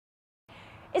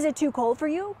Is it too cold for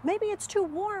you? Maybe it's too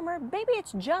warm, or maybe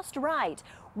it's just right.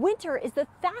 Winter is the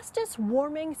fastest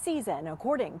warming season,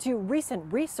 according to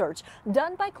recent research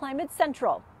done by Climate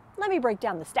Central. Let me break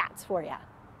down the stats for you.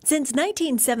 Since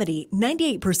 1970,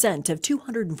 98% of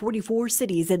 244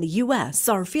 cities in the U.S.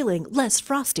 are feeling less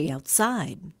frosty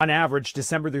outside. On average,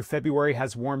 December through February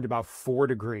has warmed about 4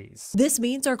 degrees. This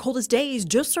means our coldest days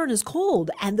just aren't as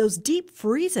cold, and those deep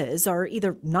freezes are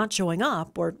either not showing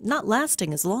up or not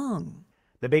lasting as long.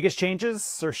 The biggest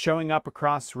changes are showing up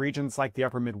across regions like the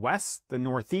upper Midwest, the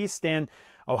Northeast, and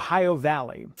Ohio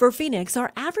Valley. For Phoenix,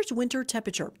 our average winter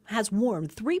temperature has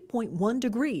warmed 3.1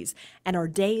 degrees, and our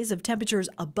days of temperatures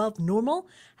above normal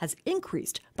has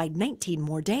increased by 19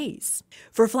 more days.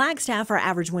 For Flagstaff, our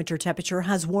average winter temperature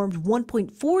has warmed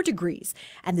 1.4 degrees,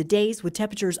 and the days with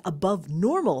temperatures above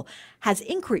normal has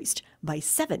increased by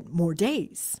 7 more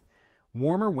days.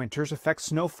 Warmer winters affect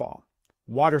snowfall,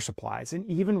 water supplies, and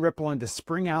even ripple into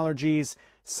spring allergies,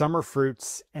 summer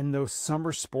fruits, and those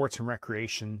summer sports and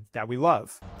recreation that we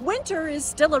love. Winter is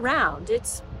still around.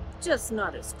 It's just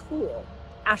not as cool.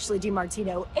 Ashley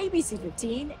DiMartino, ABC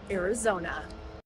 15, Arizona.